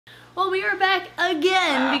Well, we are back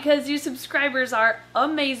again because you subscribers are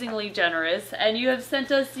amazingly generous and you have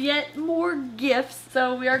sent us yet more gifts.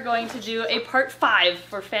 So we are going to do a part 5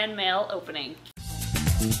 for fan mail opening.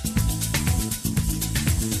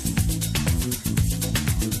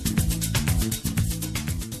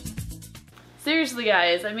 Seriously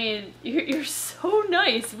guys, I mean, you're so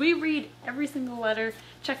nice. We read every single letter,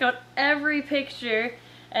 check out every picture,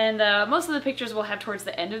 and most of the pictures we'll have towards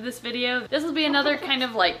the end of this video. This will be another kind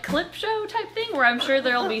of like clip show type thing where I'm sure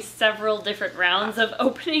there'll be several different rounds of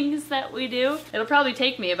openings that we do. It'll probably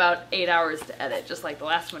take me about 8 hours to edit, just like the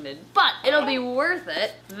last one did, but it'll be worth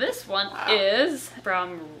it. This one is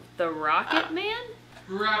from the Rocket Man?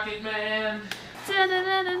 Rocket Man! I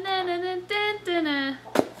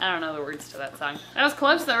don't know the words to that song. That was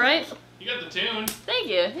close though, right? You got the tune. Thank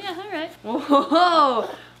you. Yeah, alright. Whoa!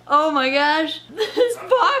 Oh my gosh! This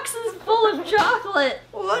box is full of chocolate!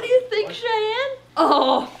 What do you think, Cheyenne?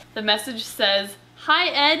 Oh! The message says, "Hi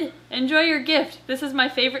Ed, enjoy your gift. This is my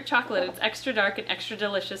favorite chocolate. It's extra dark and extra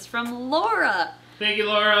delicious from Laura." Thank you,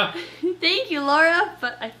 Laura. Thank you, Laura.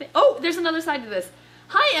 But I think, oh, there's another side to this.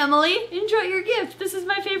 "Hi Emily, enjoy your gift. This is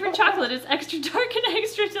my favorite chocolate. It's extra dark and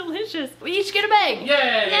extra delicious. We each get a bag." Yay!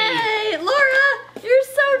 Yay! Laura, you're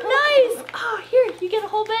so nice. Oh, here, you get a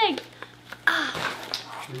whole bag. Ah,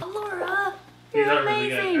 Laura, you're These are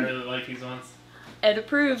amazing. really good. I really like these ones. Ed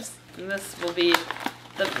approves. And this will be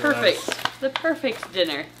the perfect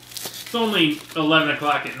dinner. It's only 11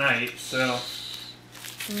 o'clock at night, so...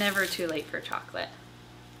 Never too late for chocolate.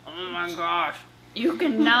 Oh my gosh. You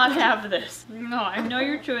cannot have this. No, I know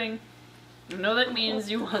you're chewing. I know that means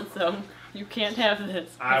you want some. You can't have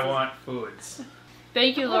this. I want foods.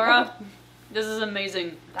 Thank you, Laura. This is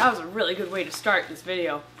amazing. That was a really good way to start this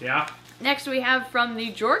video. Yeah? Next we have from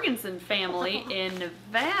the Jorgensen family in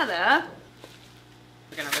Nevada.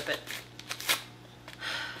 We're gonna rip it.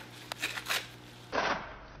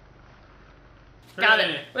 Got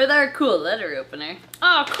it. With our cool letter opener.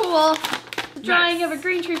 Oh, cool. The drawing of a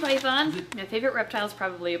green tree python. My favorite reptile is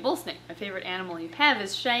probably a bull snake. My favorite animal you have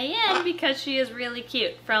is Cheyenne because she is really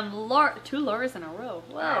cute. From Laura. 2 Lauras in a row.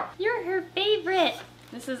 Whoa. You're her favorite.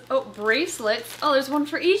 This is, oh, bracelets. Oh, there's one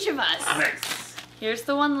for each of us. Nice. Here's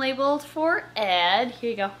the one labeled for Ed.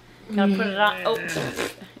 Here you go. Gotta put it on. Oh,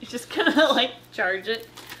 you're just gonna like charge it.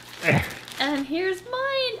 And here's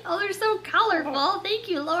mine. Oh, they're so colorful. Thank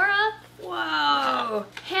you, Laura. Whoa.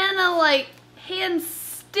 Hannah like hand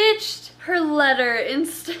stitched her letter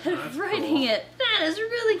instead of writing it. That is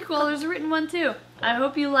really cool. There's a written one too. I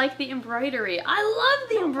hope you like the embroidery. I love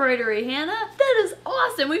the embroidery, Hannah. That is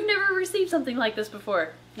awesome. We've never received something like this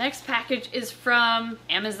before. Next package is from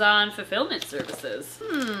Amazon Fulfillment Services.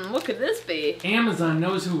 What could this be? Amazon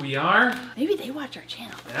knows who we are. Maybe they watch our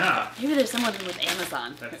channel. Yeah. Maybe there's someone with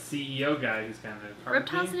Amazon. That CEO guy who's kind of a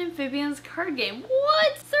Reptiles and Amphibians card game.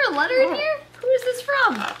 What? Is there a letter in here? Who is this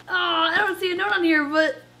from? Oh, I don't see a note on here,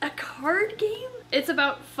 but a card game? It's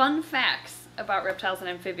about fun facts about reptiles and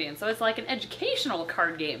amphibians, so it's like an educational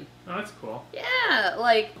card game. Oh, that's cool. Yeah,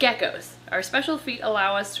 like geckos. Our special feet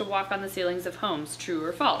allow us to walk on the ceilings of homes. True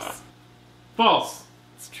or false? False.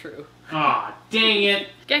 It's true. Aw, dang it.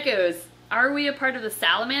 Geckos. Are we a part of the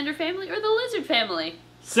salamander family or the lizard family?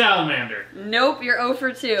 Salamander. Nope, you're 0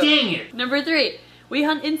 for 2. Dang it. Number 3. We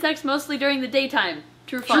hunt insects mostly during the daytime.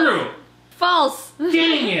 True or false? True. False.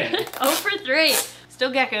 Dang it. 0 for 3.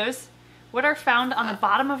 Still geckos. What are found on the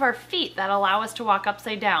bottom of our feet that allow us to walk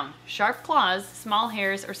upside down? Sharp claws, small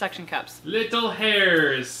hairs, or suction cups? Little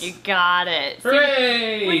hairs. You got it.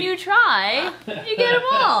 Hooray! See, when you try, you get them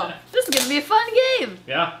all. This is going to be a fun game.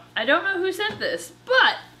 Yeah. I don't know who sent this,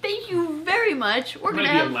 but thank you very much. We're going to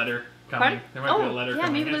have... There might be a letter coming. There might be a letter coming.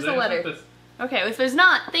 Yeah, maybe there's a Has letter. anyone sent this? Okay, if there's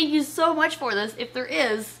not, thank you so much for this. If there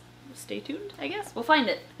is, stay tuned, I guess. We'll find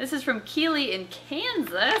it. This is from Keely in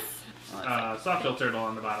Kansas. Soft shell turtle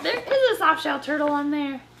on the bottom. There is a soft shell turtle on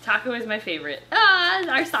there. Taco is my favorite. Ah,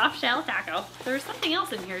 our soft shell taco. There's something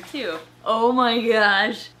else in here too. Oh my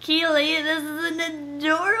gosh. Keely, this is an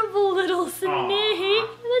adorable little snake. Aww.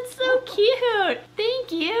 That's so cute.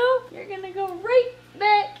 Thank you. You're gonna go right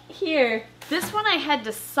back here. This one I had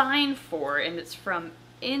to sign for, and it's from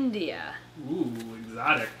India. Ooh,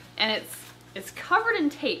 exotic. And it's covered in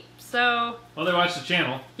tape. So, well, they watch the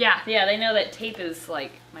channel. Yeah, they know that tape is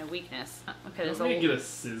like my weakness. Okay, there's a Maybe get us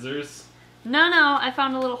scissors. No, I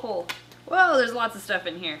found a little hole. Whoa, there's lots of stuff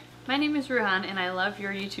in here. My name is Ruhan, and I love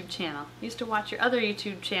your YouTube channel. I used to watch your other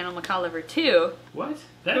YouTube channel, McColliver, too. What?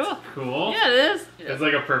 That's cool. Yeah, it is. It's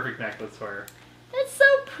like a perfect necklace for her. That's so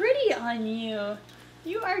pretty on you.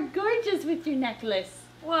 You are gorgeous with your necklace.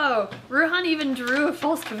 Whoa, Ruhan even drew a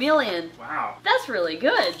false chameleon. Wow. That's really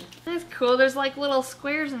good. That's cool. There's like little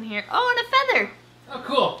squares in here. Oh, and a feather. Oh,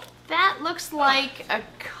 cool. That looks like a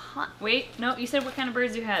wait, no, you said what kind of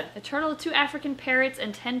birds you had. A turtle, 2 African parrots,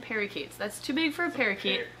 and 10 parakeets. That's too big for a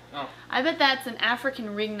parakeet. Oh. I bet that's an African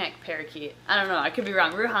ringneck parakeet. I don't know, I could be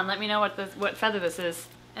wrong. Ruhan, let me know what feather this is.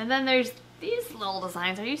 And then there's these little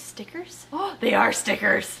designs. Are these stickers? Oh, they are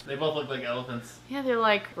stickers. They both look like elephants. Yeah, they're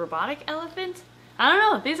like robotic elephants. I don't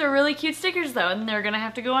know. These are really cute stickers though, and they're gonna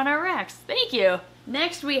have to go on our racks. Thank you.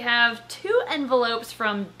 Next we have 2 envelopes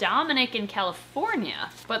from Dominic in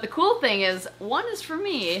California. But the cool thing is, one is for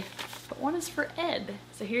me, but one is for Ed.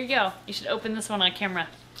 So here you go. You should open this one on camera.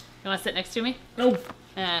 You wanna sit next to me? Nope.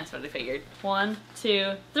 That's what I figured. 1,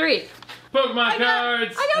 2, 3. Pokemon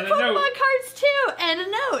cards! I got Pokemon cards too, and a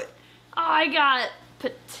note. Oh, I got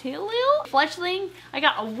Petilil, Fletchling. I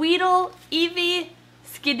got a Weedle, Eevee,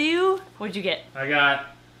 Skidoo. What'd you get? I got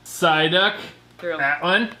Psyduck. That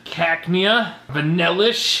one. Cacnea.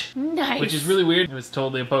 Vanillish. Nice. Which is really weird. It was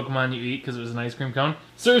totally a Pokemon you eat because it was an ice cream cone.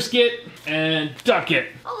 Surskit and Duckett.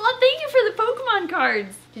 Oh, thank you for the Pokemon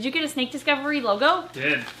cards. Did you get a Snake Discovery logo?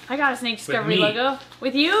 Did. I got a Snake Discovery me. logo.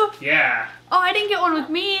 With you? Yeah. Oh, I didn't get one with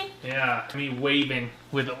me. Yeah. Me waving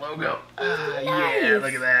with a logo. Nice. Yeah,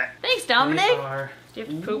 look at that. Thanks, Dominic. They are Do you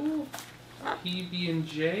have to poop? PB and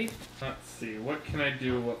J. Let's see. What can I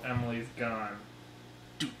do while Emily's gone?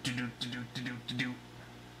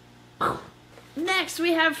 Next,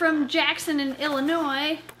 we have from Jackson in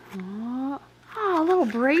Illinois. Oh, a little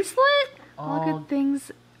bracelet? All good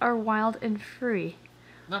things are wild and free.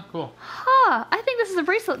 Oh, cool. Huh, I think this is a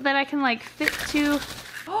bracelet that I can like fit to.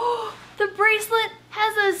 Oh, the bracelet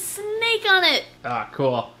has a snake on it. Ah,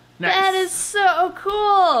 cool. Nice. That is so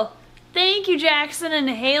cool. Thank you, Jackson and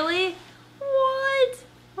Haley. What?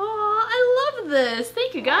 Oh, I love this.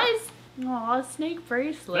 Thank you, guys. Aw, snake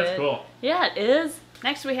bracelet. That's cool. Yeah, it is.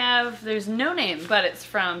 Next we have, there's no name, but it's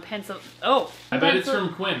from I bet it's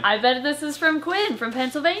from Quinn. I bet this is from Quinn, from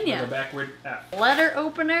Pennsylvania. With a backward F. Letter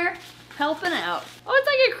opener, helping out. Oh, it's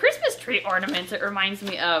like a Christmas tree ornament it reminds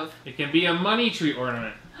me of. It can be a money tree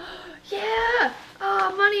ornament. Yeah!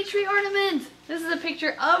 Oh, money tree ornament! This is a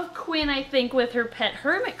picture of Quinn, I think, with her pet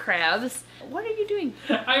hermit crabs. What are you doing?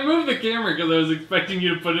 I moved the camera because I was expecting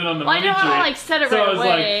you to put it on the money tree. I don't want to, like, set it so right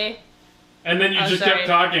away. Like, and then you just kept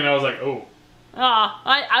talking, and I was like, oh. Oh,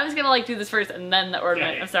 I was gonna like do this first and then the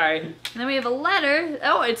ornament. Okay. I'm sorry. And then we have a letter.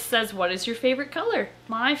 Oh, it says, what is your favorite color?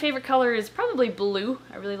 My favorite color is probably blue.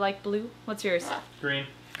 I really like blue. What's yours? Green.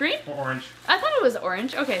 Green? Or orange. I thought it was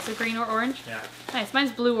orange. Okay, so green or orange? Yeah. Nice.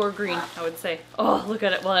 Mine's blue or green, I would say. Oh, look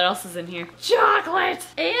at it. What else is in here? Chocolate!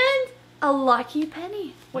 And a lucky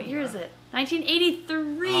penny. What year is it?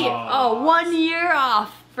 1983. Oh, 1 year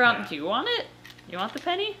off from... Yeah. Do you want it? You want the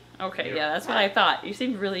penny? Okay, yeah, that's what I thought. You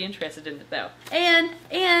seemed really interested in it, though. And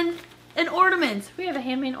an ornament. We have a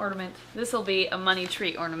handmade ornament. This will be a money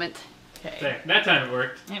tree ornament. Okay. That time it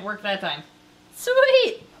worked. It worked that time.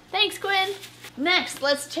 Sweet! Thanks, Quinn. Next,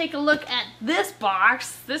 let's take a look at this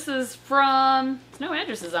box. This is from... There's no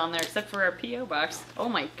addresses on there except for our P.O. box. Oh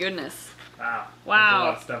my goodness. Wow. Wow. There's a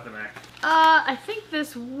lot of stuff in there. I think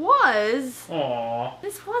this was... Aww.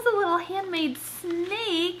 This was a little handmade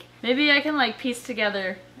snake. Maybe I can like piece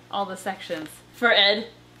together all the sections. For Ed.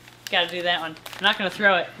 Gotta do that one. I'm not gonna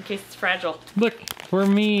throw it in case it's fragile. Look, for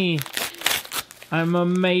me. I'm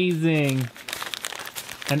amazing.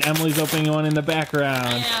 And Emily's opening one in the background.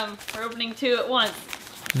 I am. We're opening 2 at once.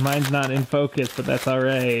 Mine's not in focus, but that's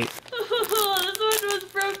alright. This one was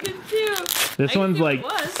broken too. This one's like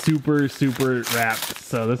super, super wrapped,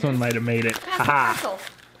 so this one might have made it. Haha.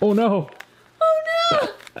 Oh no! Oh no!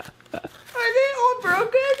 Are they all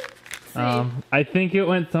broken? I think it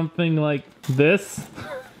went something like this.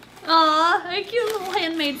 Aw, a cute little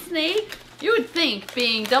handmade snake. You would think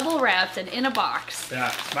being double wrapped and in a box.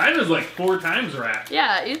 Yeah, mine was like 4 times wrapped.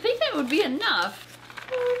 Yeah, you'd think that would be enough.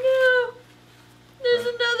 Oh no! There's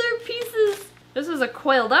another pieces. This is a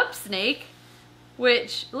coiled up snake,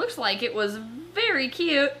 which looks like it was very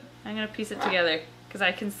cute. I'm gonna piece it together because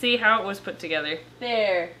I can see how it was put together.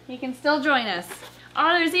 There, he can still join us.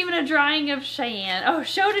 Oh, there's even a drawing of Cheyenne. Oh,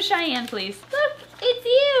 show to Cheyenne, please. Look, it's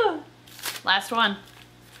you. Last one.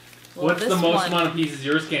 Well, what's the most amount of pieces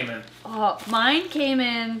yours came in? Oh, mine came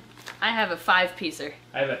in, I have a 5-piecer.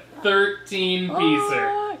 I have a 13-piecer.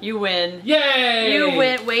 Oh, you win. Yay! You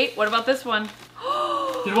win. Wait, what about this one?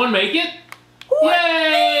 Did one make it? What?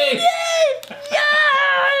 Yay! Made it!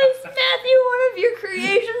 Yes! Matthew, one of your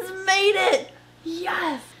creations made it!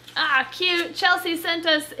 Yes! Ah, cute. Chelsea sent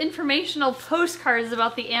us informational postcards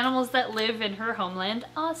about the animals that live in her homeland,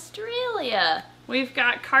 Australia. We've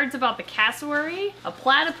got cards about the cassowary, a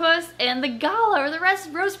platypus, and the gala, or the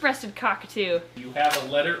rose-breasted cockatoo. You have a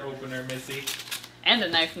letter opener, Missy. And a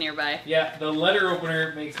knife nearby. Yeah, the letter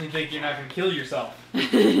opener makes me think you're not going to kill yourself.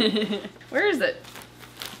 Where is it?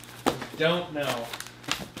 Don't know.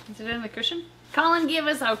 Is it in the cushion? Colin gave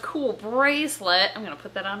us a cool bracelet. I'm going to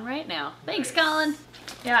put that on right now. Thanks, Nice. Colin.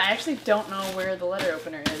 Yeah, I actually don't know where the letter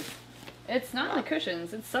opener is. It's not in the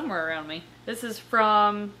cushions. It's somewhere around me. This is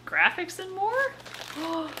from Graphics and More?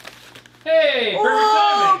 Hey, perfect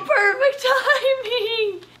Whoa, timing! perfect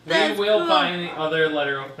timing! That's We will cool. find the other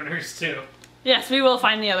letter openers too. Yes, we will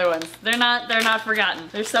find the other ones. They're not forgotten.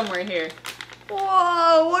 They're somewhere here.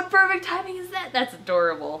 Whoa, what perfect timing is that? That's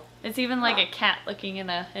adorable. It's even like a cat looking in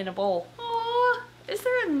a bowl. Aw, is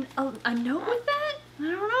there a note with that? I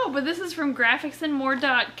don't know, but this is from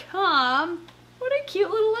graphicsandmore.com. What a cute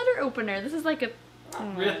little letter opener. This is like a...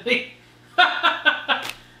 Really?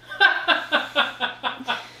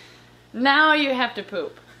 Now you have to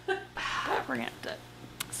poop. We're gonna have to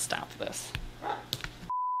stop this.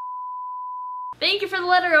 Thank you for the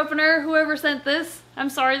letter opener, whoever sent this. I'm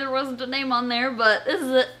sorry there wasn't a name on there, but this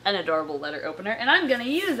is an adorable letter opener, and I'm gonna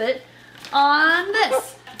use it on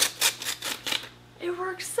this. It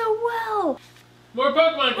works so well. More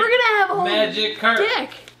Pokemon. We're gonna have a whole Magic card.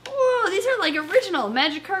 deck. Whoa, these are like original.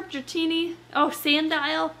 Magikarp, Dratini, oh,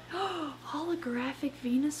 Sandile, holographic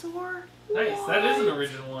Venusaur. Nice, that is an What?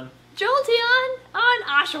 original one. Jolteon on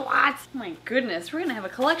Oshawott. Oh my goodness, we're gonna have a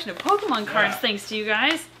collection of Pokemon cards Yeah. thanks to you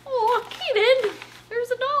guys. Oh, Kaden, there's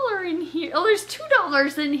 $1 in here. Oh, there's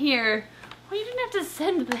 $2 in here. Well, you didn't have to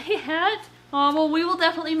send that. Oh, well, we will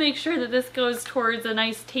definitely make sure that this goes towards a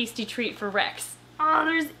nice tasty treat for Rex. Oh,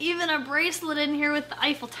 there's even a bracelet in here with the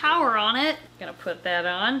Eiffel Tower on it. Gonna put that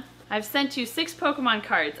on. I've sent you 6 Pokemon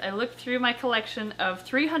cards. I looked through my collection of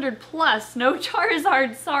 300 plus. No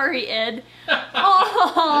Charizard, sorry, Ed.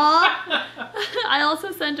 Aww. I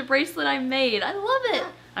also sent a bracelet I made. I love it.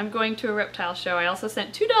 I'm going to a reptile show. I also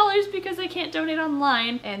sent $2 because I can't donate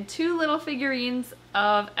online, and 2 little figurines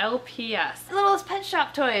of LPS. Little pet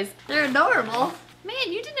shop toys. They're adorable. Man,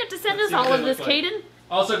 you didn't have to send Let's us see what all of they this, look like. Caden.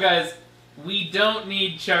 Also, guys, we don't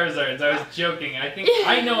need Charizards. I was joking.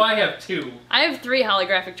 I know I have 2. I have 3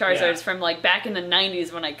 holographic Charizards Yeah. from like back in the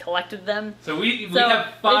 90s when I collected them. So we So,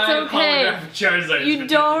 have 5 it's okay. holographic Charizards. You between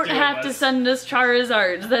don't the two have of to us. send us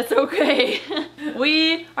Charizards. That's okay.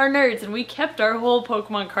 We are nerds and we kept our whole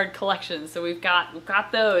Pokemon card collection, so we've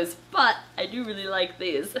got those. But I do really like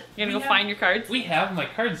these. You gonna go find your cards? We have my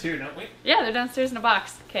cards here, don't we? Yeah, they're downstairs in a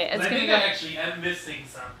box. Okay, it's I gonna think go. I actually am missing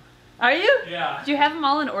some. Are you? Yeah. Do you have them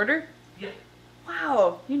all in order? Yep.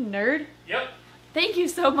 Wow, you nerd. Yep. Thank you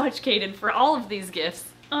so much, Kaden, for all of these gifts.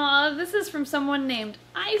 This is from someone named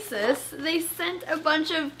Isis. They sent a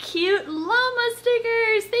bunch of cute llama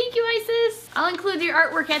stickers. Thank you, Isis. I'll include your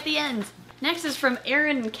artwork at the end. Next is from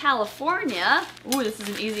Erin in California. Ooh, this is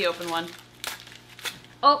an easy open one.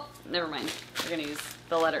 Oh, never mind. We're gonna use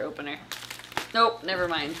the letter opener. Nope, never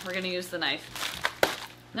mind. We're gonna use the knife.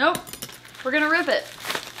 Nope, we're gonna rip it.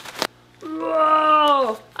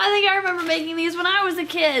 Whoa! I think I remember making these when I was a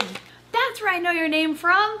kid. That's where I know your name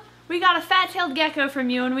from. We got a fat-tailed gecko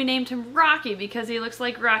from you and we named him Rocky because he looks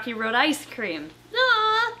like Rocky Road ice cream.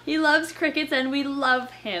 Aw, he loves crickets and we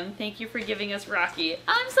love him. Thank you for giving us Rocky.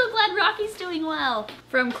 I'm so glad Rocky's doing well.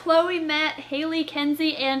 From Chloe, Matt, Haley,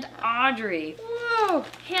 Kenzie, and Audrey. Whoa,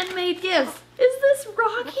 handmade gifts. Is this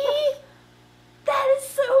Rocky? That is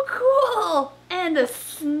so cool! And a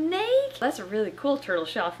snake? That's a really cool turtle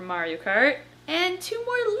shell from Mario Kart. And 2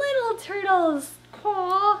 more little turtles.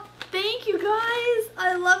 Aww. Thank you guys.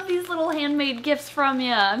 I love these little handmade gifts from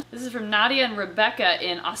you. This is from Nadia and Rebecca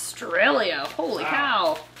in Australia. Holy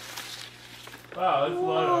cow. Wow, that's a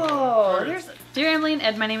lot Whoa. of Here's cards. Dear Emily and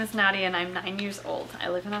Ed, my name is Nadia and I'm 9 years old. I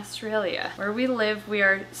live in Australia. Where we live, we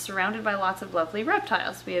are surrounded by lots of lovely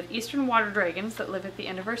reptiles. We have eastern water dragons that live at the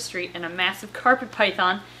end of our street and a massive carpet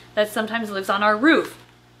python that sometimes lives on our roof.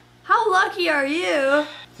 How lucky are you?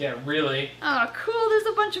 Yeah, really. Oh, cool. There's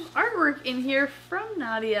a bunch of artwork in here from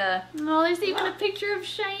Nadia. Oh, there's even a picture of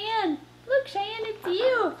Cheyenne. Look, Cheyenne, it's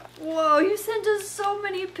you. Whoa, you sent us so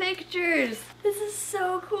many pictures. This is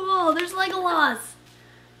so cool. There's Legolas.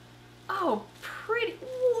 Oh, pretty.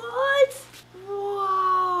 What?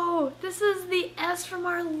 Whoa. This is the S from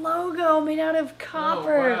our logo made out of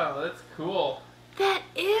copper. Oh, wow, that's cool. That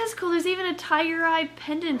is cool. There's even a tiger eye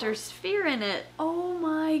pendant or sphere in it. Oh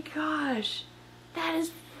my gosh. That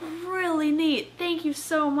is really neat. Thank you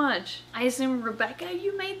so much. I assume, Rebecca,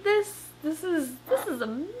 you made this? This is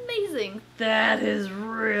amazing. That is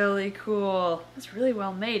really cool. It's really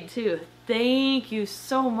well made too. Thank you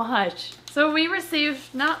so much. So we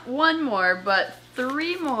received not one more, but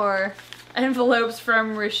 3 more envelopes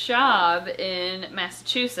from Rashab in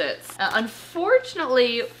Massachusetts.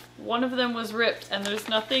 Unfortunately, one of them was ripped and there's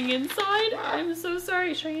nothing inside. I'm so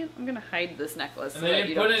sorry, Cheyenne. I'm gonna hide this necklace. And they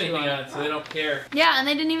didn't put anything on it, so they don't care. Yeah, and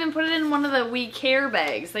they didn't even put it in one of the We Care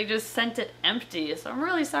bags. They just sent it empty. So I'm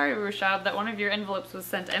really sorry, Rashab, that one of your envelopes was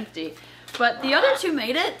sent empty. But the other 2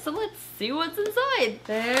 made it, so let's see what's inside.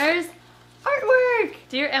 There's artwork!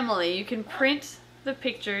 Dear Emily, you can print the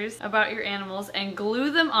pictures about your animals and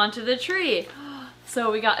glue them onto the tree.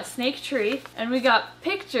 So we got a snake tree, and we got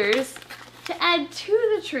pictures to add to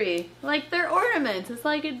the tree, like they're ornaments. It's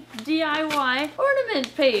like a DIY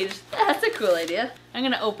ornament page. That's a cool idea. I'm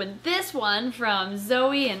gonna open this one from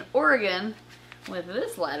Zoe in Oregon with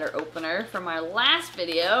this letter opener from our last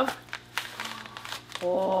video.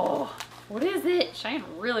 Oh, what is it? Cheyenne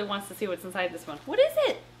really wants to see what's inside this one. What is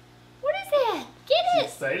it? What is it? Get it!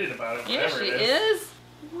 She's excited about it. Yeah, she is.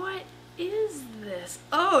 What is this?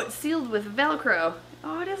 Oh, it's sealed with Velcro.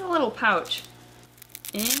 Oh, it is a little pouch.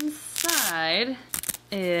 Inside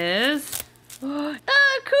is... Oh,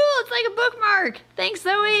 cool! It's like a bookmark! Thanks,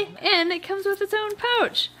 Zoe! And it comes with its own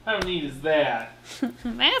pouch. How neat is that?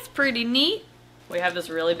 That's pretty neat. We have this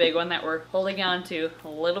really big one that we're holding on to a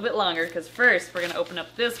little bit longer because first we're going to open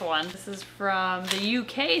up this one. This is from the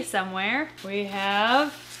UK somewhere. We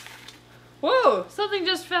have... Whoa! Something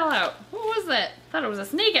just fell out. What was that? I thought it was a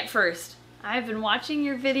snake at first. I've been watching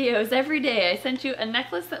your videos every day. I sent you a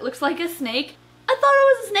necklace that looks like a snake. I thought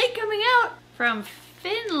it was a snake coming out. From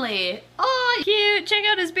Finley. Oh, cute. Check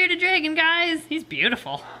out his bearded dragon, guys. He's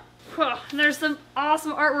beautiful. Whew. And there's some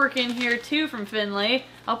awesome artwork in here too from Finley.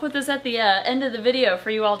 I'll put this at the end of the video for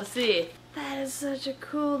you all to see. That is such a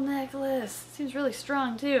cool necklace. Seems really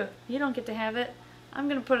strong too. You don't get to have it. I'm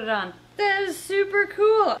gonna put it on. That is super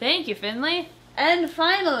cool. Thank you, Finley. And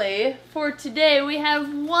finally, for today, we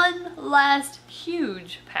have one last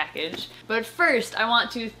huge package. But first, I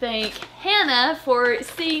want to thank Hannah for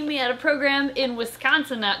seeing me at a program in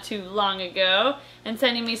Wisconsin not too long ago and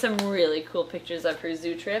sending me some really cool pictures of her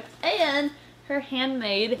zoo trip and her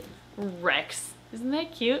handmade Rex. Isn't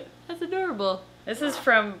that cute? That's adorable. This is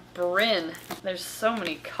from Bryn. There's so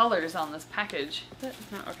many colors on this package.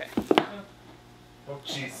 No, okay. Oh,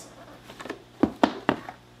 jeez.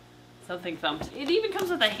 Something thumped. It even comes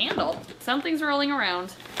with a handle. Something's rolling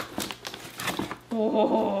around.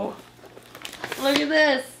 Oh, look at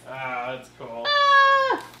this. Ah, that's cool.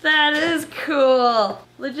 Ah, that is cool.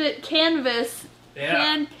 Legit canvas, Yeah.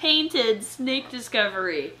 hand-painted snake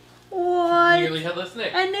discovery. What? Nearly headless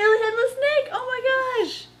snake. A nearly headless snake. Oh my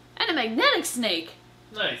gosh. And a magnetic snake.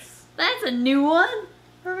 Nice. That's a new one.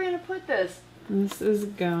 Where are we gonna put this? This is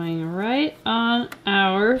going right on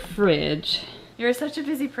our fridge. You're such a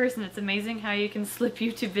busy person. It's amazing how you can slip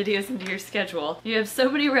YouTube videos into your schedule. You have so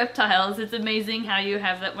many reptiles. It's amazing how you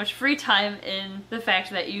have that much free time in the fact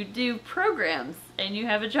that you do programs and you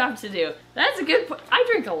have a job to do. That's a good point. I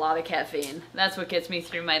drink a lot of caffeine. That's what gets me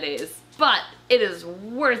through my days. But it is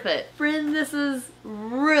worth it. Bryn, this is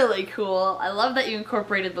really cool. I love that you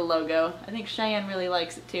incorporated the logo. I think Cheyenne really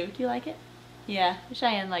likes it too. Do you like it? Yeah,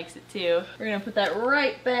 Cheyenne likes it too. We're gonna put that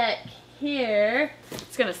right back here.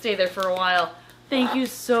 It's gonna stay there for a while. Thank you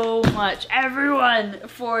so much, everyone,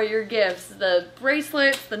 for your gifts. The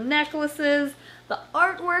bracelets, the necklaces, the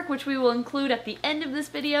artwork, which we will include at the end of this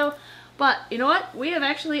video. But you know what? We have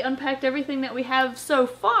actually unpacked everything that we have so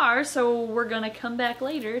far, so we're gonna come back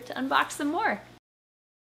later to unbox some more.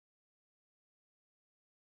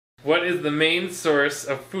 What is the main source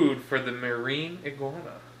of food for the marine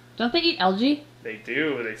iguana? Don't they eat algae? They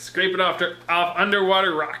do. They scrape it off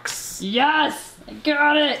underwater rocks. Yes! I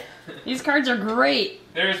got it! These cards are great!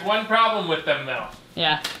 There's one problem with them, though.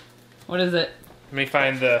 Yeah. What is it? Let me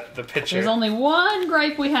find the picture. There's only one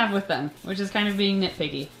gripe we have with them, which is kind of being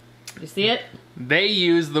nitpicky. You see it? They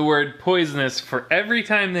use the word poisonous for every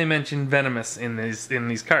time they mention venomous in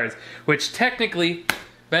these cards, which technically,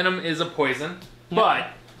 venom is a poison, but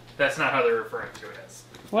that's not how they're referring to it as.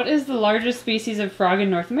 What is the largest species of frog in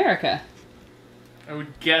North America? I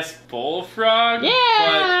would guess bullfrog.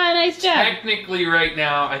 Yeah, nice job. Technically, right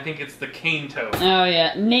now, I think it's the cane toad. Oh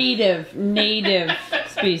yeah, native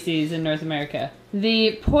species in North America.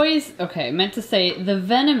 The meant to say the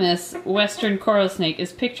venomous western coral snake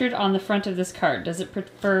is pictured on the front of this card. Does it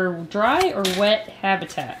prefer dry or wet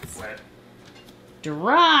habitats? Wet.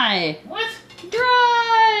 Dry. What?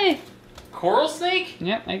 Dry. Coral snake?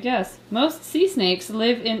 Yep, I guess. Most sea snakes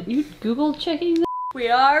live in. You Google checking that? We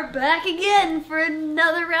are back again for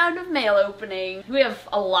another round of mail opening. We have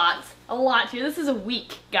a lot here. This is a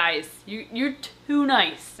week, guys. You're too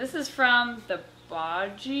nice. This is from the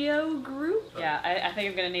Baggio group. Yeah, I think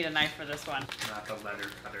I'm gonna need a knife for this one. Not the letter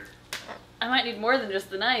cutter. I might need more than just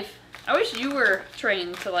the knife. I wish you were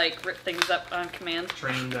trained to like rip things up on command.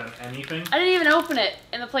 Trained on anything? I didn't even open it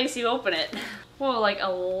in the place you open it. Whoa, like a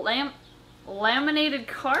laminated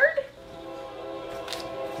card?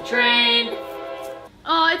 Train.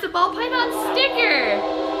 Oh, it's a ball python sticker.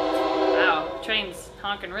 Wow, train's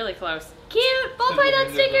honking really close. Cute ball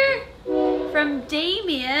python sticker from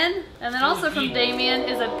Damien. And then also from Damien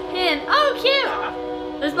is a pin. Oh,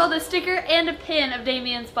 cute. There's both a sticker and a pin of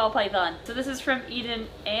Damien's ball python. So this is from Eden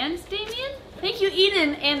and Damien? Thank you,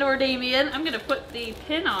 Eden and or Damien. I'm gonna put the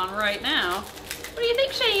pin on right now. What do you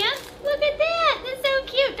think, Cheyenne? Look at that, that's so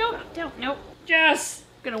cute. Don't, nope. Yes!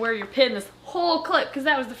 I'm gonna wear your pin this whole clip because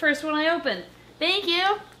that was the first one I opened. Thank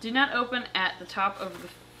you. Do not open at the top of the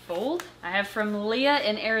fold. I have from Leah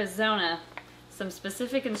in Arizona some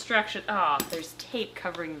specific instruction. Oh, there's tape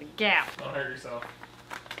covering the gap. Don't hurt yourself.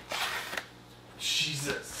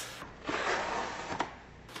 Jesus.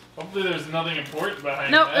 Hopefully there's nothing important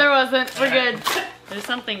behind Nope, that. there wasn't. We're good. There's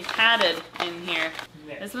something padded in here.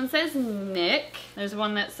 Nick. This one says Nick. There's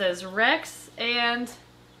one that says Rex, and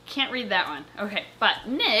can't read that one. Okay, but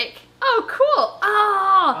Nick. Oh, cool.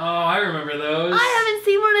 Oh, I remember those. I haven't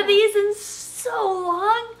seen one of these in so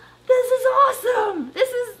long. This is awesome.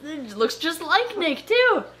 It looks just like Nick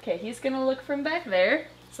too. Okay, he's gonna look from back there.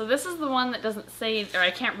 So this is the one that doesn't say, or I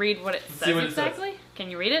can't read what it Let's says see what it exactly. says. Can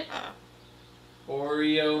you read it?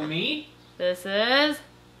 Oreo meat? This is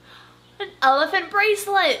an elephant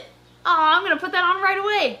bracelet. Oh, I'm gonna put that on right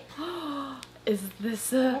away. Is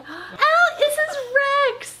this a... Oh, this is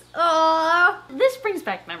Rex. Oh, this brings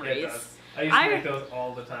back memories. It does. I used to make those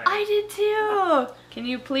all the time. I did too. Can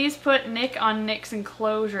you please put Nick on Nick's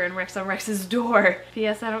enclosure and Rex on Rex's door?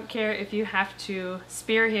 P.S. I don't care if you have to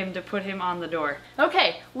spear him to put him on the door.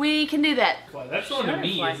 Okay, we can do that. Well, that's one to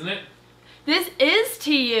me, isn't it? This is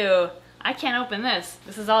to you. I can't open this.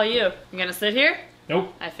 This is all you. You gonna sit here?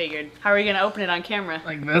 Nope. I figured. How are you gonna open it on camera?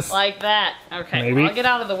 Like this? Like that. Okay, Maybe. well, I'll get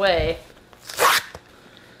out of the way.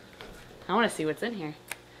 I want to see what's in here.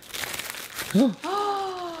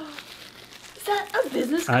 Oh, is that a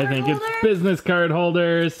business card I think holder? it's business card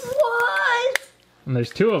holders. What? And there's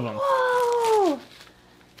two of them. Whoa!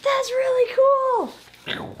 That's really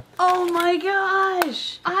cool. Oh my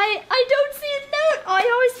gosh! I don't see a note. I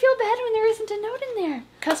always feel bad when there isn't a note in there.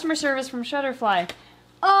 Customer service from Shutterfly.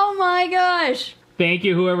 Oh my gosh! Thank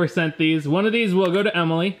you, whoever sent these. One of these will go to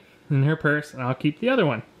Emily in her purse, and I'll keep the other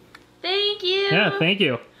one. Thank you. Yeah, thank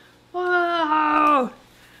you. Wow!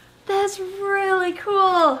 That's really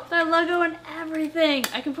cool. Their logo and everything.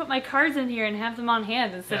 I can put my cards in here and have them on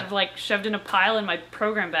hand instead of like shoved in a pile in my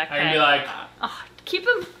program backpack. I can be like, Oh, keep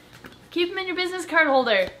them in your business card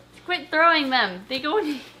holder. Quit throwing them. They go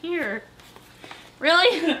in here.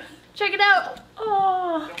 Really? Check it out.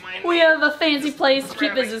 Oh, we have a fancy place to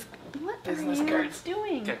keep business. What business are you cards.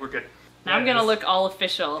 doing? okay, we're good. Now I'm gonna look all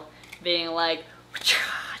official, being like,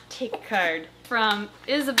 take a card. From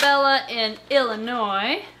Isabella in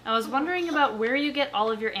Illinois. I was wondering about where you get all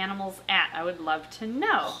of your animals at. I would love to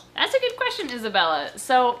know. That's a good question, Isabella.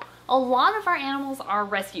 So a lot of our animals are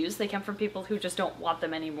rescues. They come from people who just don't want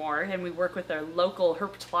them anymore, and we work with our local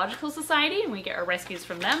herpetological society and we get our rescues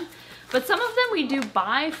from them. But some of them we do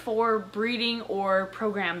buy for breeding or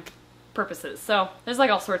program purposes. So there's like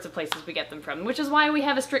all sorts of places we get them from, which is why we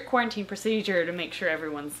have a strict quarantine procedure to make sure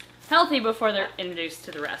everyone's healthy before they're introduced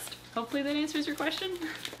to the rest. Hopefully that answers your question.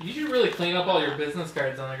 You should really clean up all your business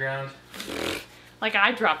cards on the ground. Like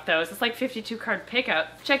I dropped those. It's like 52 card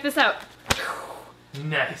pickup. Check this out.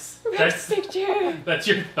 Nice. Next picture. That's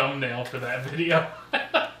your thumbnail for that video.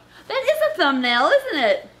 That is a thumbnail, isn't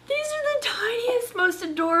it? These are the tiniest, most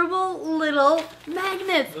adorable little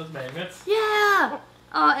magnets. Those magnets. Yeah.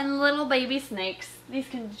 Oh, and little baby snakes. These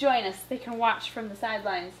can join us. They can watch from the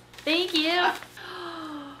sidelines. Thank you.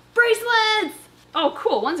 Bracelets! Oh,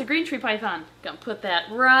 cool. One's a green tree python. Gonna put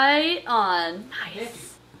that right on.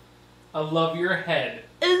 Nice. I love your head.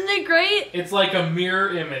 Isn't it great? It's like a mirror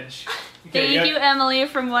image. Okay, Thank you, Emily,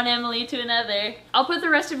 from one Emily to another. I'll put the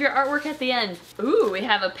rest of your artwork at the end. Ooh, we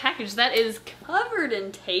have a package that is covered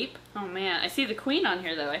in tape. Oh man, I see the queen on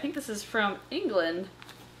here though. I think this is from England.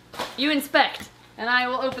 You inspect, and I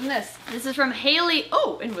will open this. This is from Haley,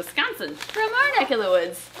 oh, in Wisconsin, from our neck of the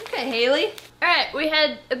woods. Okay, Haley. All right, we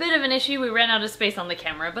had a bit of an issue. We ran out of space on the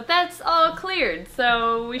camera, but that's all cleared,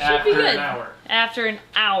 so we should be good. After an hour. After an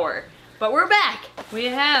hour. But we're back. We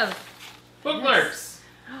have Bookmarks.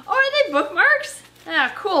 Oh, are they bookmarks?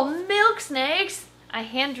 Ah, cool. Milk snakes. I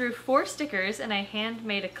hand drew 4 stickers and I hand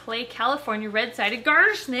made a clay California red-sided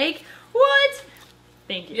garter snake. What?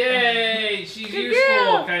 Thank you. Yay! She's Good useful,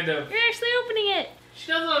 girl. kind of. You're actually opening it. She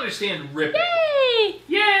doesn't understand ripping. Yay!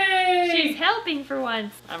 Yay! She's helping for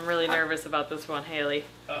once. I'm really nervous about this one, Haley.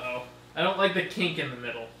 Uh-oh. I don't like the kink in the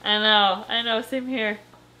middle. I know, same here.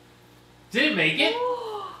 Did it make it?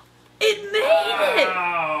 It made it!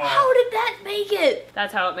 Wow. How did that make it?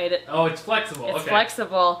 That's how it made it. Oh, it's flexible. It's okay.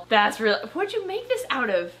 flexible. That's real. What'd you make this out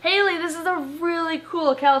of? Haley, this is a really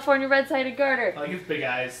cool California red-sided garter. I like his big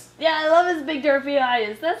eyes. Yeah, I love his big derpy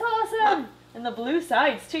eyes. That's awesome. And the blue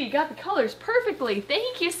sides, too. You got the colors perfectly.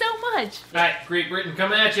 Thank you so much. Alright, Great Britain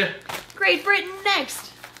coming at you. Great Britain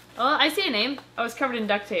next. Oh, I see a name. Oh, it's covered in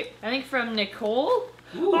duct tape. I think from Nicole?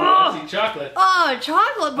 Ooh, I see chocolate. Oh, a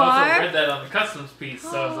chocolate I also bar. read that on the customs piece,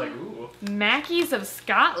 so I was like, ooh. Mackey's of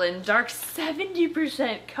Scotland, dark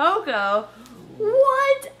 70% cocoa.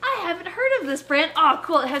 What? I haven't heard of this brand. Oh,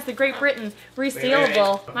 cool. It has the Great Britain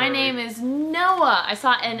resealable. Wait. My name is Noah. I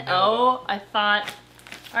saw N-O. I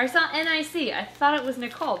saw N-I-C. I thought it was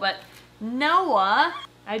Nicole, but Noah.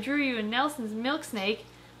 I drew you a Nelson's milk snake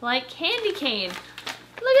like candy cane.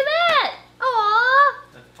 Look at that. Aww.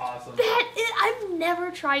 That's awesome. I've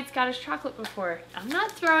never tried Scottish chocolate before. I'm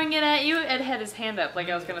not throwing it at you. Ed had his hand up like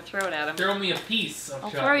I was going to throw it at him. Throw me a piece of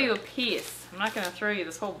I'll chocolate. throw you a piece. I'm not going to throw you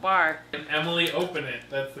this whole bar. Can Emily open it?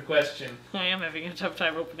 That's the question. I am having a tough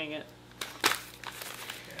time opening it.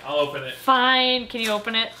 Okay, I'll open it. Fine. Can you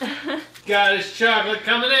open it? Scottish chocolate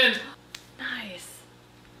coming in. Nice.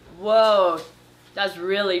 Whoa. That's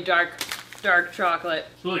really dark chocolate.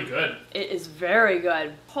 It's really good. It is very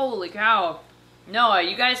good. Holy cow. Noah,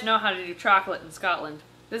 you guys know how to do chocolate in Scotland.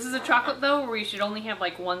 This is a chocolate, though, where you should only have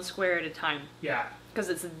like 1 square at a time. Yeah. Because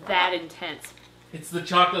it's that intense. It's the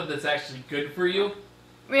chocolate that's actually good for you.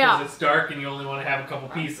 Yeah. Because it's dark and you only want to have a couple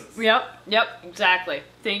pieces. Yep, exactly.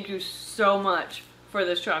 Thank you so much for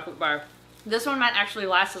this chocolate bar. This one might actually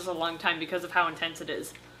last us a long time because of how intense it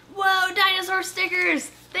is. Whoa, dinosaur stickers!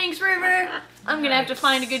 Thanks, River! I'm gonna have to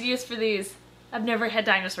find a good use for these. I've never had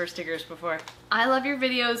dinosaur stickers before. I love your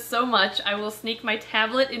videos so much, I will sneak my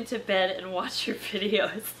tablet into bed and watch your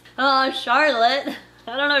videos. Oh, Charlotte!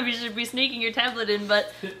 I don't know if you should be sneaking your tablet in,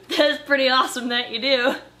 but that's pretty awesome that you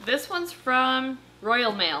do. This one's from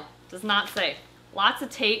Royal Mail. Does not say. Lots of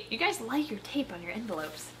tape. You guys like your tape on your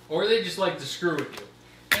envelopes. Or they just like to screw with you.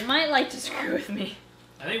 They might like to screw with me.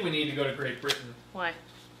 I think we need to go to Great Britain. Why?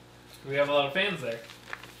 We have a lot of fans there.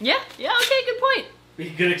 Yeah, okay, good point. Be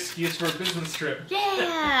a good excuse for a business trip.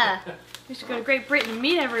 Yeah! We should go to Great Britain and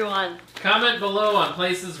meet everyone. Comment below on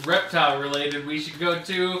places reptile related we should go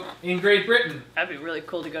to in Great Britain. That'd be really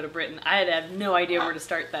cool to go to Britain. I'd have no idea where to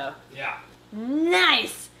start though. Yeah.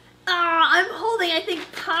 Nice! Ah, I'm holding, I think,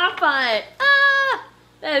 Popeye. Ah!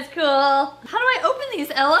 That is cool. How do I open these,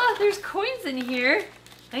 Ella? There's coins in here.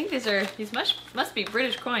 I think these must be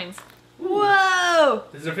British coins. Whoa!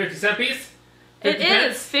 Is it a 50-cent piece? It 50 is,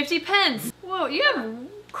 pence? 50 pence. Whoa, you have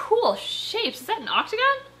cool shapes. Is that an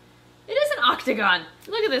octagon? It is an octagon.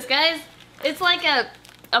 Look at this, guys. It's like a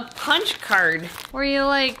punch card where you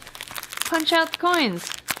like punch out the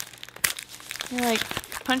coins. You like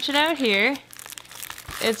punch it out here.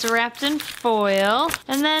 It's wrapped in foil.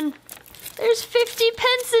 And then there's 50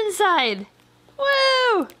 pence inside.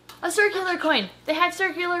 Woo! A circular coin. They had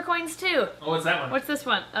circular coins too. Oh, what's that one? What's this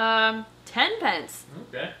one? 10 pence.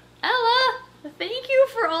 Okay. Ella, thank you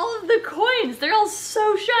for all of the coins. They're all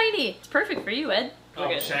so shiny. It's perfect for you, Ed. Oh,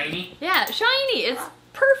 Look at it. shiny? Yeah, shiny. It's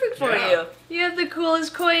perfect for Yeah. you. You have the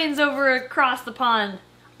coolest coins over across the pond.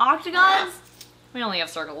 Octagons? We only have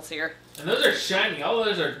circles here. And those are shiny. All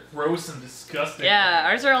those are gross and disgusting. Yeah,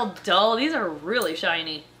 ours are all dull. These are really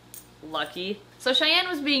shiny. Lucky. So Cheyenne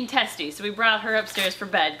was being testy, so we brought her upstairs for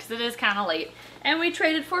bed because it is kind of late. And we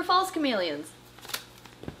traded for false chameleons.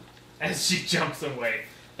 As she jumps away.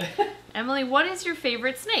 Emily, what is your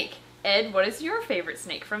favorite snake? Ed, what is your favorite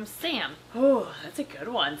snake? From Sam. Oh, that's a good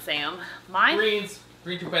one, Sam. Mine? Greens.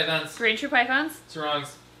 Green true pythons. Green true pythons?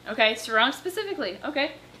 Sarongs. Okay, sarong specifically.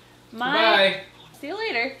 Okay. Bye. See you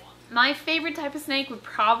later. My favorite type of snake would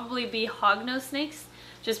probably be hognose snakes,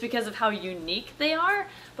 just because of how unique they are.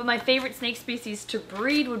 But my favorite snake species to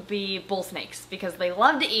breed would be bull snakes, because they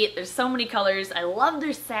love to eat. There's so many colors. I love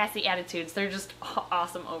their sassy attitudes. They're just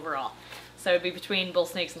awesome overall. So it'd be between bull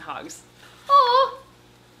snakes and hogs. Oh,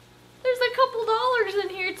 there's a couple dollars in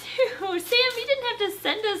here too. Sam, you didn't have to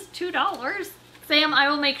send us $2. Sam, I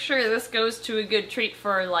will make sure this goes to a good treat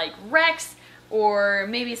for like Rex, or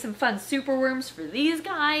maybe some fun superworms for these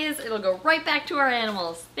guys. It'll go right back to our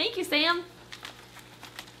animals. Thank you, Sam.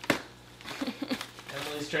 Emily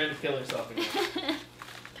Emily's trying to kill herself again.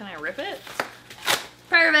 Can I rip it?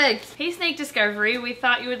 Perfect! Hey Snake Discovery, we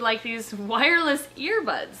thought you would like these wireless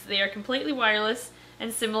earbuds. They are completely wireless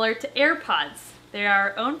and similar to AirPods. They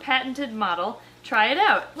are our own patented model. Try it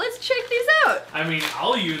out. Let's check these out. I mean,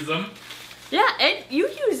 I'll use them. Yeah, and you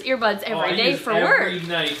use earbuds every day for work. Every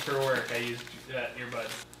night for work I use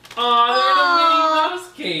earbuds. Oh, they're in a Minnie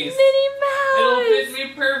Mouse case. Minnie Mouse! It'll fit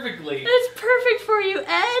me perfectly. It's perfect for you,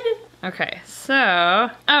 Ed. Okay, so...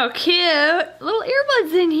 Oh, cute. Little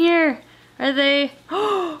earbuds in here. Are they...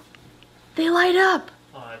 Oh, they light up.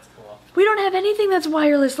 Oh, that's cool. We don't have anything that's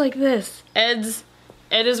wireless like this. Ed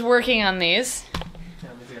is working on these. Yeah,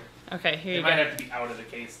 let me see 'em. Okay, here They you might go. have to be out of the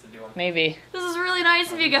case to do them. Maybe. This is really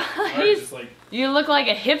nice of you Or guys. just like, You look like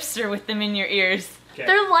a hipster with them in your ears. okay.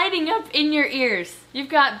 They're lighting up in your ears. You've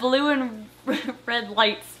got blue and red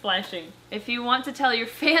lights flashing. If you want to tell your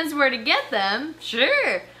fans where to get them,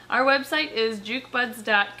 sure. Our website is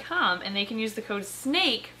jukebuds.com and they can use the code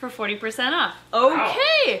SNAKE for 40% off.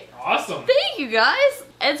 Okay. Wow. Awesome. Thank you guys.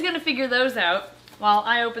 Ed's gonna figure those out while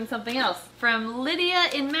I open something else. From Lydia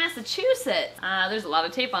in Massachusetts. There's a lot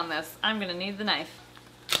of tape on this. I'm gonna need the knife.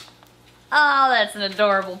 Oh, that's an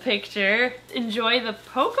adorable picture. Enjoy the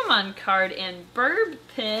Pokemon card and bird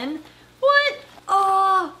pin. What?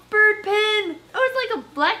 Oh, bird pin. Oh, it's like a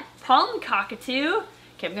black palm cockatoo.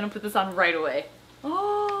 Okay, I'm gonna put this on right away.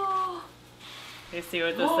 Oh. You see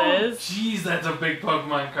what this is? Jeez, that's a big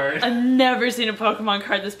Pokemon card. I've never seen a Pokemon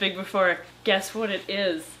card this big before. Guess what it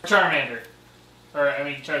is? Charmander. Or, I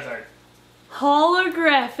mean, Charizard.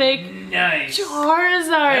 Holographic Nice.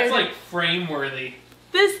 Charizard. That's like frame-worthy.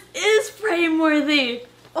 This is frame-worthy.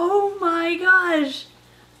 Oh my gosh.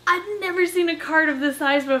 I've never seen a card of this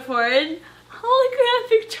size before. And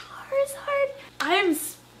holographic Charizard. I am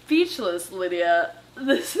speechless, Lydia.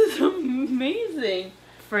 This is amazing.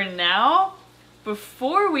 For now,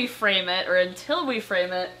 before we frame it, or until we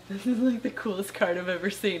frame it, this is like the coolest card I've ever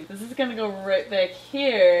seen. This is gonna go right back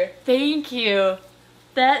here. Thank you.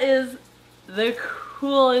 That is the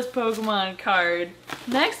coolest Pokemon card.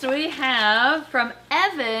 Next we have from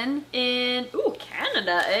Evan in, ooh,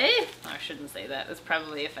 Canada, eh? Oh, I shouldn't say that, that's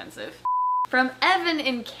probably offensive. From Evan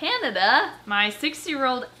in Canada, my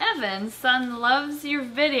 6-year-old Evan's son loves your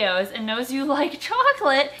videos and knows you like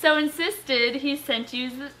chocolate, so insisted he sent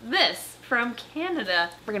you this from Canada.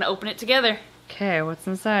 We're gonna open it together. Okay, what's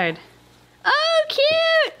inside? Oh,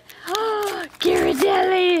 cute! Oh,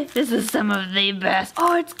 Ghirardelli! This is some of the best.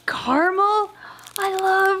 Oh, it's caramel? I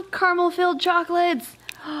love caramel-filled chocolates.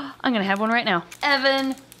 I'm gonna have one right now.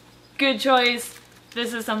 Evan, good choice.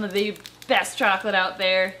 This is some of the best chocolate out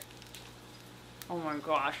there. Oh my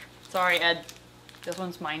gosh. Sorry, Ed. This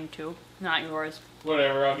one's mine too, not yours.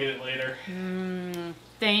 Whatever, I'll get it later.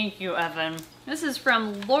 Thank you, Evan. This is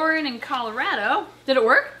from Lauren in Colorado. Did it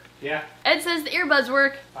work? Yeah. Ed says the earbuds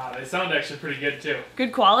work. They sound actually pretty good too.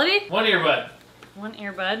 Good quality? One earbud. One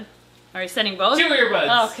earbud. Are you sending both? 2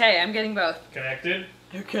 earbuds. Okay, I'm getting both. Connected.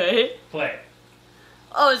 Okay. Play.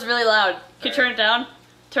 Oh, it's really loud. Can you Sorry. turn it down?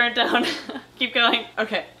 Turn it down. Keep going.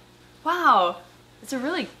 Okay. Wow. It's a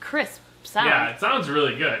really crisp sound. Yeah, it sounds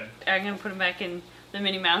really good. I'm gonna put them back in the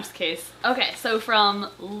Minnie Mouse case. Okay, so from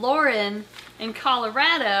Lauren in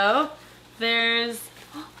Colorado, there's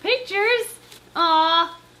pictures.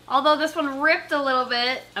 Aw. Although this one ripped a little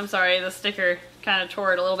bit. I'm sorry, the sticker kind of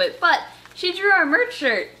tore it a little bit, but she drew our merch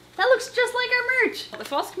shirt. That looks just like our merch. The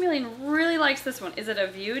false chameleon really likes this one. Is it a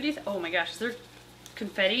view? Do you oh my gosh, is there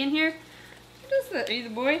confetti in here? Who does that? Are you the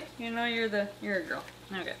boy? You know you're a girl.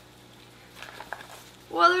 Okay.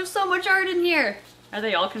 Well, there's so much art in here. Are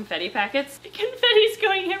they all confetti packets? The confetti's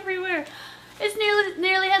going everywhere. It's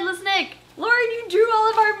nearly Headless Nick. Lauren, you drew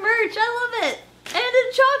all of our merch. I love it. And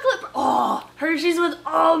a chocolate. Oh, Hershey's with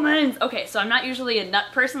almonds. Okay, so I'm not usually a nut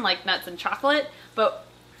person, like nuts and chocolate, but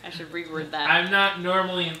I should reword that. I'm not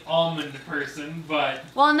normally an almond person, but...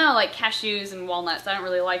 Well, no, like cashews and walnuts. I don't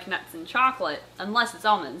really like nuts and chocolate, unless it's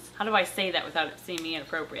almonds. How do I say that without it seeming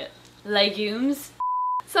inappropriate? Legumes.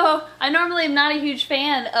 So, I normally am not a huge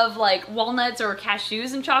fan of like walnuts or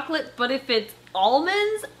cashews and chocolate, but if it's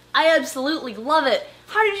almonds, I absolutely love it.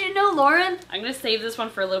 How did you know, Lauren? I'm gonna save this one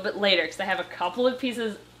for a little bit later because I have a couple of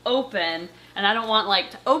pieces open and I don't want like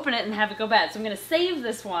to open it and have it go bad. So I'm gonna save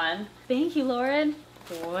this one. Thank you, Lauren.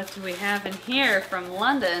 What do we have in here from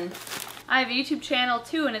London? I have a YouTube channel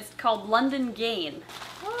too and it's called London Gain.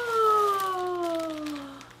 Oh,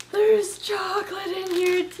 there's chocolate in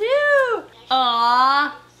here too.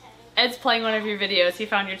 Aww. Ed's playing one of your videos. He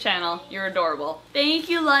found your channel. You're adorable. Thank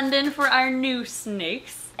you, London, for our new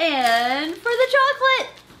snakes. And for the chocolate.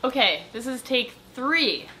 Okay, this is take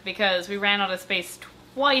 3 because we ran out of space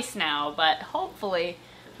twice now, but hopefully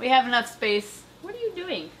We have enough space. What are you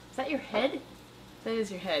doing? Is that your head? That is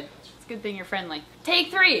your head. It's a good thing you're friendly. Take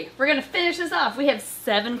 3. We're gonna finish this off. We have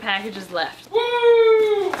 7 packages left.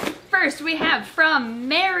 Woo! First, we have from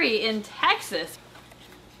Mary in Texas.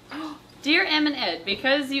 Dear Em and Ed,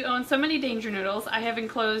 because you own so many Danger Noodles, I have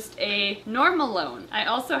enclosed a normal loan. I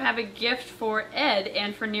also have a gift for Ed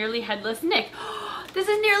and for Nearly Headless Nick. This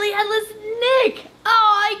is Nearly Headless Nick!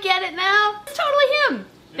 Oh, I get it now. It's totally him.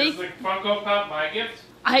 Is the Funko Pop my gift?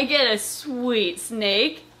 I get a sweet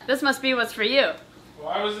snake. This must be what's for you. Well,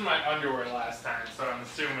 I was in my underwear last time, so I'm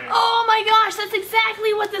assuming. Oh my gosh, that's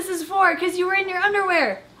exactly what this is for, because you were in your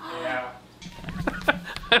underwear. Yeah.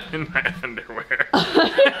 I'm in my underwear.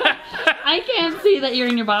 I can't see that you're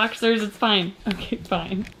in your boxers. It's fine. Okay,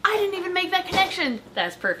 fine. I didn't even make that connection.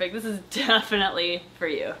 That's perfect. This is definitely for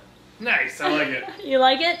you. Nice, I like it. You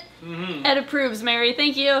like it? Mm-hmm. Ed approves, Mary.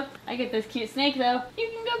 Thank you. I get this cute snake, though. You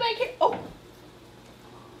can go back here. Oh!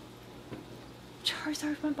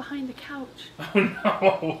 Charizard went behind the couch. Oh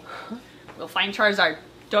no. We'll find Charizard.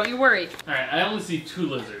 Don't you worry. Alright, I only see 2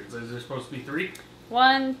 lizards. Is there supposed to be 3?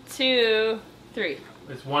 1, 2, 3.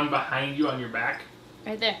 There's one behind you on your back.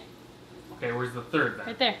 Right there. Okay, where's the 3rd then?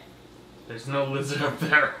 Right there. There's no lizard up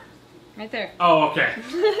there. Right there. Oh, okay.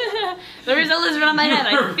 There is a lizard on my head.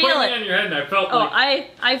 I feel pointing it. on your head and I felt Oh,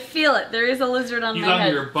 like I feel it. There is a lizard on he's my on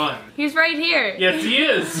head. your bun. He's right here. Yes, he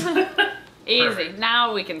is. Easy. Perfect.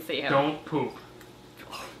 Now we can see him. Don't poop.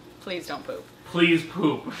 Please don't poop. Please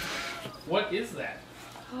poop. What is that?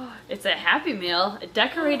 It's a Happy Meal. A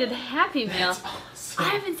decorated Happy Meal. That's awesome. I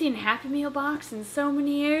haven't seen a Happy Meal box in so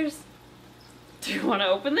many years. Do you want to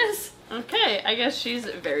open this? Okay, I guess she's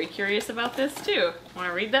very curious about this too. Want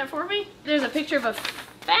to read that for me? There's a picture of a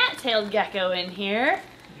fat-tailed gecko in here.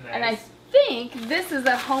 Nice. And I think this is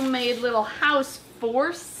a homemade little house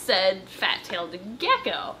for said fat-tailed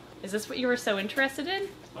gecko. Is this what you were so interested in?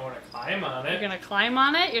 I want to climb on You're it. gonna climb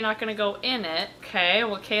on it? You're not gonna go in it. Okay,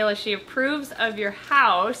 well Kayla, she approves of your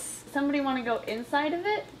house. Somebody wanna go inside of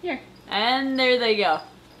it? Here. And there they go.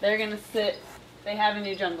 They're gonna sit. They have a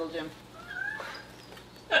new jungle gym.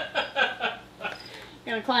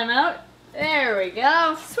 Gonna climb out? There we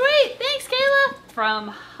go. Sweet, thanks Kayla. From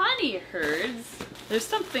Honey Herds, there's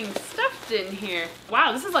something stuffed in here.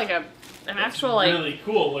 Wow, this is like an actual like, really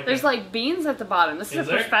cool looking. there's like beans at the bottom. This is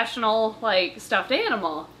a there? professional like stuffed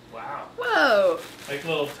animal. Wow. Whoa. Like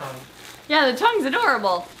little tongue. Yeah, the tongue's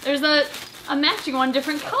adorable. There's a matching one,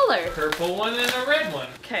 different color. Purple one and a red one.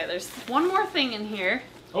 Okay, there's one more thing in here.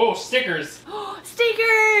 Oh, stickers. Oh,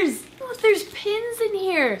 stickers! Look, there's pins in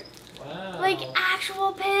here. Wow. Like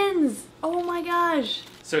actual pins. Oh my gosh.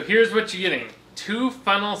 So here's what you're getting. 2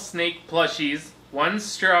 funnel snake plushies, 1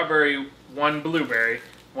 strawberry, 1 blueberry,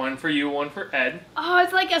 1 for you, 1 for Ed. Oh,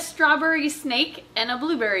 it's like a strawberry snake and a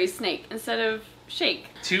blueberry snake instead of shake.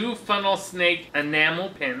 2 funnel snake enamel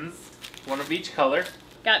pins, 1 of each color,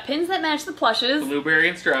 Got pins that match the plushes. blueberry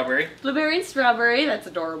and strawberry. Blueberry and strawberry, that's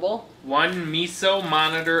adorable. 1 miso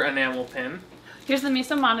monitor enamel pin. Here's the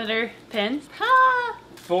Miso Monitor pin. Ah!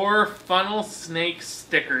 4 funnel snake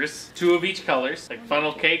stickers, 2 of each colors, like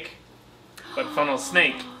funnel cake, but funnel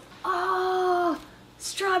snake. Oh,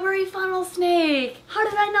 strawberry funnel snake. How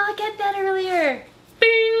did I not get that earlier?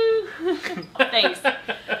 Bing! Thanks.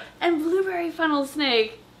 And blueberry funnel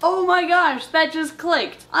snake. Oh my gosh, that just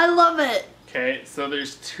clicked. I love it. Okay, so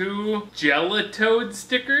there's 2 Gelatoad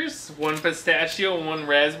stickers, 1 pistachio and 1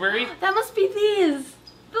 raspberry. That must be these.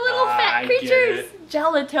 The little I fat get creatures. it.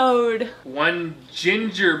 Gelatoad. 1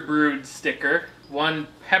 ginger brood sticker, 1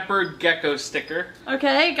 pepper gecko sticker,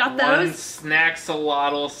 Okay, got 1 those.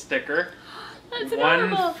 snaxolotl sticker, That's 1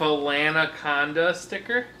 adorable. Phalanaconda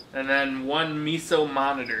sticker, and then 1 miso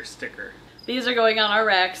monitor sticker. These are going on our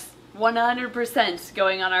racks. 100%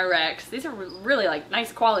 going on our racks. These are really like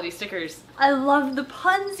nice quality stickers. I love the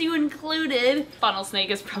puns you included. Funnel snake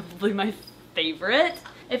is probably my favorite.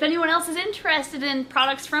 If anyone else is interested in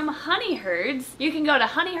products from Honey Herds, you can go to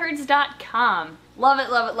honeyherds.com. Love it,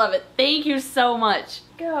 love it, love it. Thank you so much.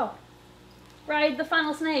 Go. Ride the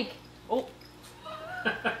funnel snake. Oh.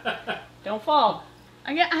 Don't fall.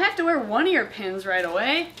 I have to wear one of your pins right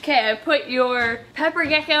away. Okay, I put your pepper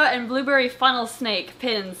gecko and blueberry funnel snake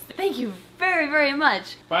pins. Thank you very, very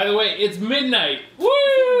much. By the way, it's midnight!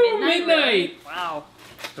 Woo! Midnight! Wow.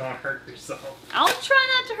 Don't hurt yourself. I'll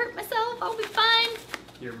try not to hurt myself. I'll be fine.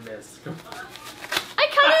 You're missed. Come on. I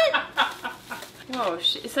cut it! Whoa,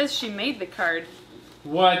 it says she made the card.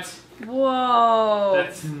 What? Whoa.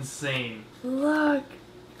 That's insane. Look.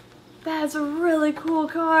 That's a really cool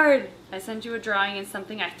card. I sent you a drawing and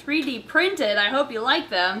something I 3D printed. I hope you like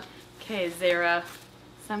them. Okay, Zara.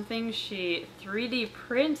 Something she 3D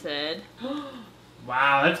printed.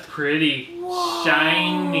 Wow, that's pretty. Whoa.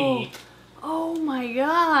 Shiny. Oh my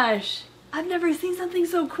gosh. I've never seen something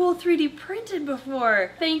so cool 3D printed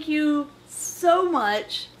before. Thank you so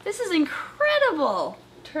much. This is incredible.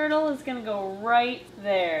 Turtle is gonna go right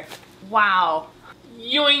there. Wow.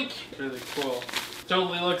 Yoink. Really cool.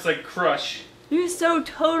 Totally looks like Crush. You so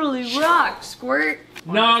totally rock, Squirt.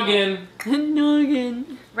 Noggin.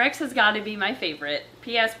 Noggin. Rex has got to be my favorite.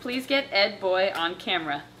 P.S. Please get Ed Boy on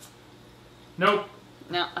camera. Nope.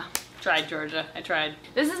 No. Tried, Georgia. I tried.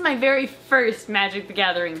 This is my very first Magic the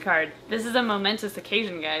Gathering card. This is a momentous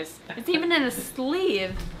occasion, guys. It's even in a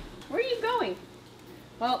sleeve. Where are you going?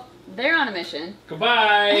 Well, they're on a mission.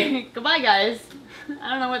 Goodbye. Goodbye, guys. I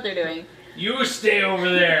don't know what they're doing. You stay over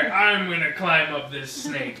there. I'm gonna climb up this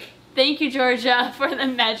snake. Thank you, Georgia, for the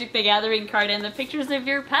Magic the Gathering card and the pictures of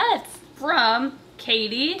your pets. From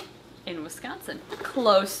Katie in Wisconsin.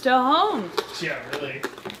 Close to home. Yeah, really.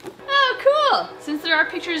 Oh, cool! Since there are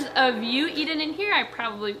pictures of you, Eden, in here, I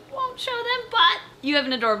probably won't show them, but you have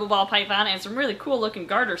an adorable ball python and some really cool looking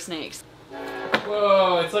garter snakes.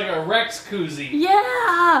 Whoa, it's like a Rex koozie.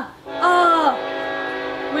 Yeah!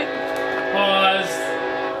 Oh! Wait.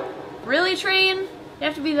 Pause. Really, Train? You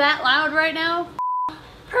have to be that loud right now?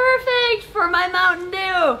 Perfect for my Mountain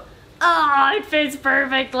Dew! Oh, it fits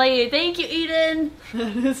perfectly. Thank you, Eden.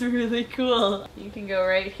 That is really cool. You can go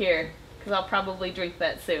right here, because I'll probably drink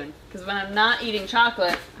that soon. Because when I'm not eating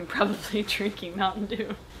chocolate, I'm probably drinking Mountain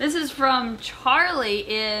Dew. This is from Charlie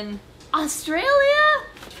in Australia?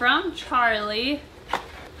 From Charlie.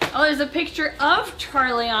 Oh, there's a picture of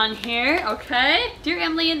Charlie on here. Okay. Dear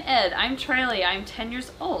Emily and Ed, I'm Charlie. I'm 10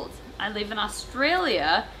 years old. I live in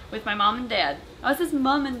Australia with my mom and dad. Oh, it says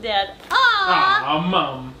mom and dad. Aw,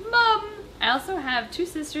 Mom. Mom! I also have 2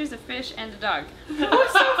 sisters, a fish, and a dog.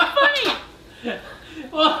 Oh, so funny!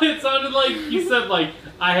 Well, it sounded like you said, like,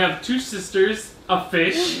 I have 2 sisters, a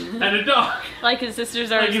fish, and a dog. Like his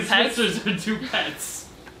sisters are Like his his pets? sisters are 2 pets.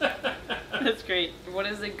 That's great. What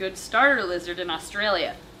is a good starter lizard in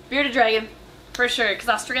Australia? Bearded dragon, for sure. Because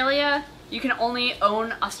Australia, you can only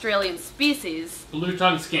own Australian species.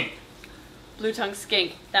 Blue-tongued skink. Blue-tongued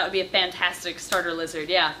skink. That would be a fantastic starter lizard,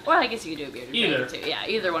 yeah. Or I guess you could do a bearded dragon too. Yeah,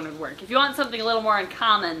 either one would work. If you want something a little more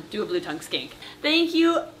uncommon, do a blue-tongued skink. Thank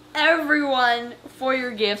you, everyone, for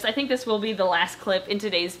your gifts. I think this will be the last clip in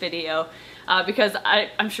today's video. Because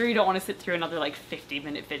I'm sure you don't want to sit through another like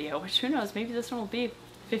 50-minute video, which who knows, maybe this one will be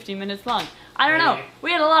 50 minutes long. I don't know.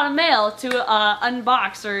 We had a lot of mail to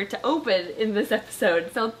unbox or to open in this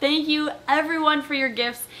episode. So thank you everyone for your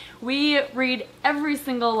gifts. We read every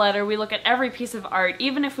single letter. We look at every piece of art,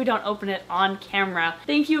 even if we don't open it on camera.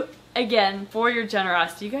 Thank you again for your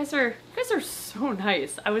generosity. You guys are so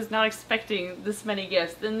nice. I was not expecting this many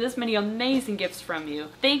gifts and this many amazing gifts from you.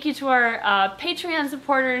 Thank you to our Patreon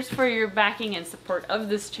supporters for your backing and support of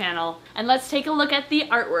this channel. And let's take a look at the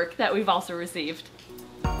artwork that we've also received.